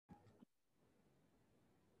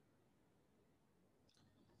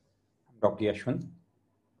Dr. Yashwanth,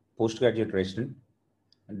 postgraduate resident,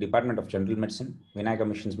 Department of General Medicine, Vinayaka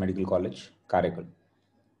Missions Medical College, Karaikal.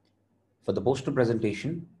 For the poster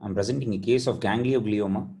presentation, I am presenting a case of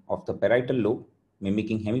ganglioglioma of the parietal lobe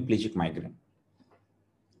mimicking hemiplegic migraine.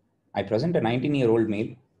 I present a 19-year-old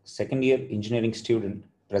male, second-year engineering student,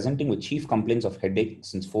 presenting with chief complaints of headache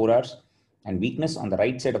since 4 hours and weakness on the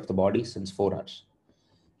right side of the body since 4 hours.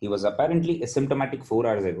 He was apparently asymptomatic 4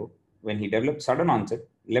 hours ago when he developed sudden onset,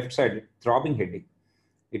 left-sided, throbbing headache.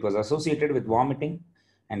 It was associated with vomiting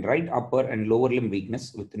and right upper and lower limb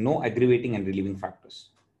weakness with no aggravating and relieving factors.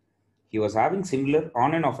 He was having similar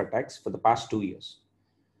on and off attacks for the past 2 years.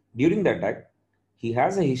 During the attack, he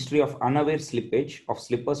has a history of unaware slippage of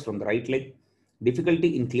slippers from the right leg,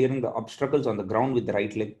 difficulty in clearing the obstacles on the ground with the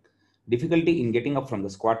right leg, difficulty in getting up from the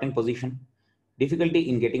squatting position, difficulty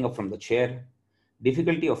in getting up from the chair,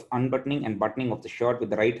 difficulty of unbuttoning and buttoning of the shirt with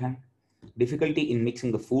the right hand, difficulty in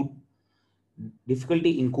mixing the food,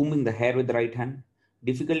 difficulty in combing the hair with the right hand,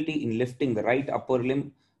 difficulty in lifting the right upper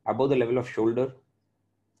limb above the level of shoulder,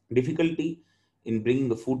 difficulty in bringing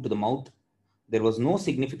the food to the mouth. There was no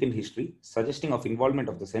significant history suggesting of involvement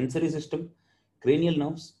of the sensory system, cranial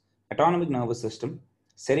nerves, autonomic nervous system,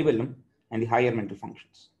 cerebellum, and the higher mental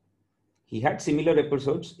functions. He had similar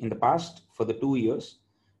episodes in the past for the 2 years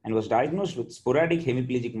and was diagnosed with sporadic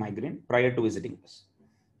hemiplegic migraine prior to visiting us.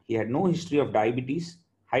 He had no history of diabetes,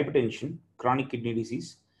 hypertension, chronic kidney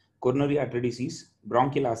disease, coronary artery disease,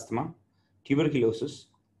 bronchial asthma, tuberculosis,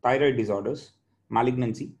 thyroid disorders,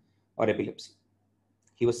 malignancy, or epilepsy.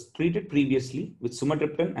 He was treated previously with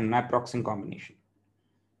sumatriptan and naproxen combination.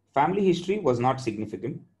 Family history was not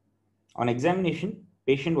significant. On examination,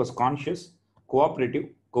 patient was conscious, cooperative,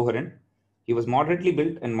 coherent. He was moderately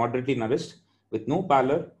built and moderately nourished with no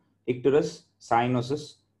pallor, icterus,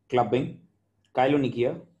 cyanosis, clubbing,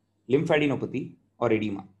 chylonychia, lymphadenopathy, or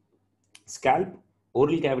edema. Scalp,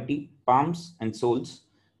 oral cavity, palms and soles,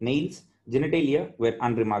 nails, genitalia were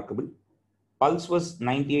unremarkable. Pulse was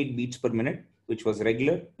 98 beats per minute, which was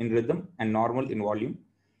regular in rhythm and normal in volume.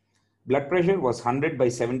 Blood pressure was 100 by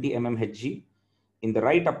 70 mmHg in the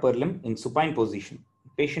right upper limb in supine position.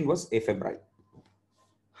 Patient was afebrile.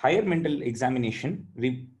 Higher mental examination,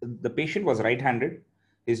 the patient was right-handed.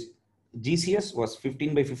 His GCS was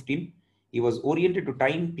 15 by 15. He was oriented to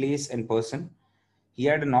time, place, and person. He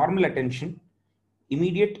had a normal attention.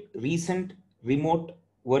 Immediate, recent, remote,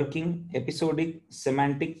 working, episodic,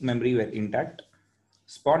 semantic memory were intact.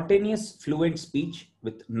 Spontaneous, fluent speech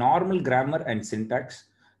with normal grammar and syntax,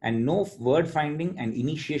 and no word finding and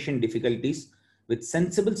initiation difficulties with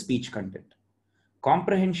sensible speech content.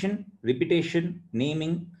 Comprehension, repetition,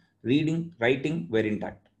 naming, reading, writing were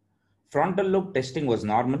intact. Frontal lobe testing was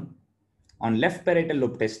normal. On left parietal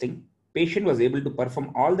lobe testing, patient was able to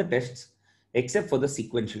perform all the tests except for the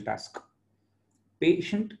sequential task.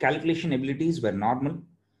 Patient calculation abilities were normal.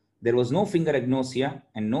 There was no finger agnosia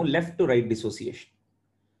and no left to right dissociation.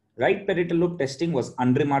 Right parietal lobe testing was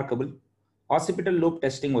unremarkable. Occipital lobe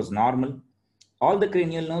testing was normal. All the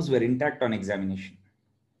cranial nerves were intact on examination.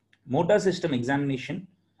 Motor system examination,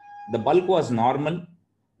 the bulk was normal.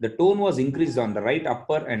 The tone was increased on the right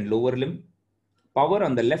upper and lower limb. Power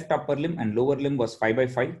on the left upper limb and lower limb was 5 by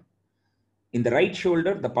 5. In the right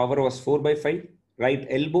shoulder, the power was 4 by 5. Right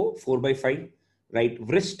elbow, 4 by 5. Right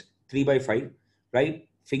wrist, 3 by 5. Right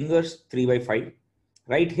fingers, 3 by 5.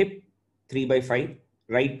 Right hip, 3 by 5.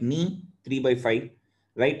 Right knee, 3 by 5.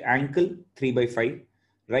 Right ankle, 3 by 5.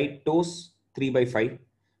 Right toes, 3 by 5.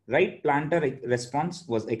 Right plantar response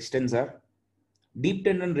was extensor. Deep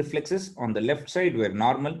tendon reflexes on the left side were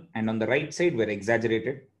normal and on the right side were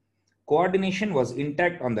exaggerated. Coordination was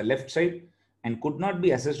intact on the left side and could not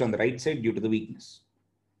be assessed on the right side due to the weakness.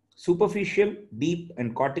 Superficial, deep,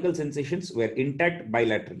 and cortical sensations were intact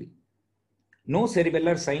bilaterally. No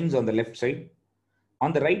cerebellar signs on the left side.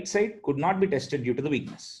 On the right side could not be tested due to the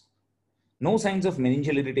weakness. No signs of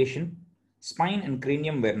meningeal irritation. Spine and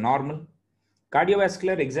cranium were normal.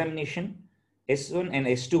 Cardiovascular examination, S1 and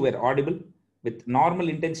S2 were audible with normal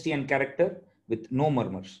intensity and character with no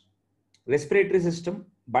murmurs. Respiratory system,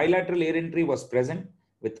 bilateral air entry was present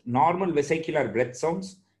with normal vesicular breath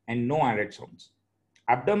sounds and no added sounds.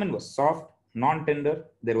 Abdomen was soft, non-tender.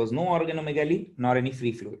 There was no organomegaly nor any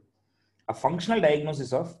free fluid. A functional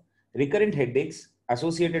diagnosis of recurrent headaches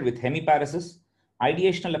associated with hemiparesis,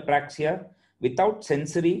 ideational apraxia without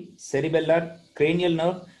sensory, cerebellar, cranial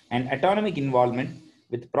nerve, and autonomic involvement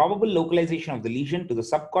with probable localization of the lesion to the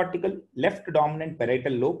subcortical left dominant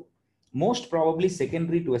parietal lobe, most probably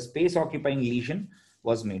secondary to a space occupying lesion,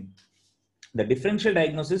 was made. The differential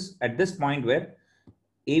diagnosis at this point were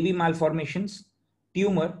AV malformations,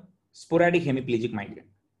 tumor, sporadic hemiplegic migraine.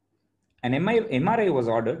 An MRI was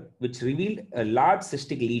ordered, which revealed a large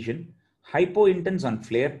cystic lesion, hypointense on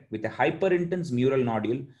flare with a hyperintense mural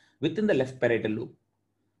nodule within the left parietal lobe.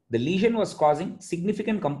 The lesion was causing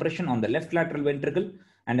significant compression on the left lateral ventricle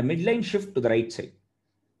and a midline shift to the right side.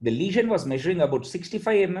 The lesion was measuring about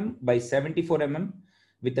 65 mm by 74 mm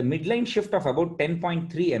with a midline shift of about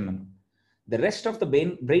 10.3 mm. The rest of the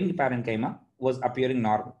brain parenchyma was appearing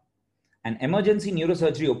normal. An emergency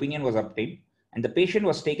neurosurgery opinion was obtained and the patient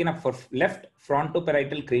was taken up for left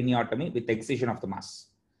frontoparietal craniotomy with excision of the mass.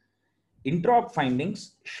 Intra-op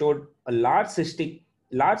findings showed a large cyst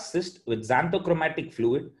with xanthochromatic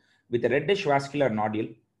fluid with a reddish vascular nodule.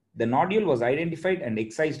 The nodule was identified and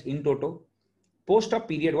excised in toto. Post-op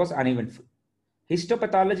period was uneventful.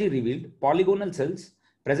 Histopathology revealed polygonal cells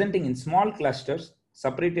presenting in small clusters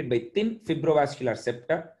separated by thin fibrovascular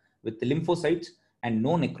septa with lymphocytes and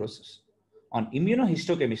no necrosis. On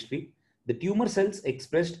immunohistochemistry, the tumor cells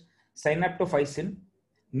expressed synaptophysin,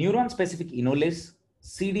 neuron-specific enolase,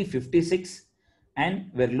 CD56,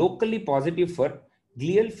 and were locally positive for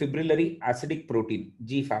glial fibrillary acidic protein,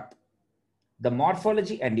 GFAP. The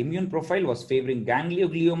morphology and immune profile was favoring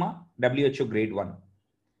ganglioglioma, WHO grade 1.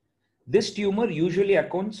 This tumor usually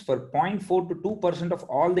accounts for 0.4 to 2% of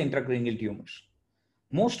all the intracranial tumors.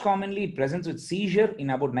 Most commonly, it presents with seizure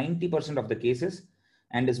in about 90% of the cases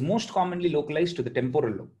and is most commonly localized to the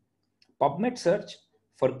temporal lobe. PubMed search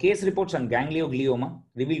for case reports on ganglioglioma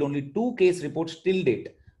revealed only 2 case reports till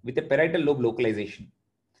date with a parietal lobe localization.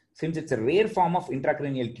 Since it's a rare form of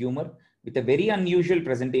intracranial tumor with a very unusual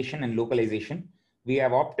presentation and localization, we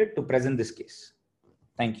have opted to present this case.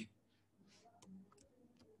 Thank you.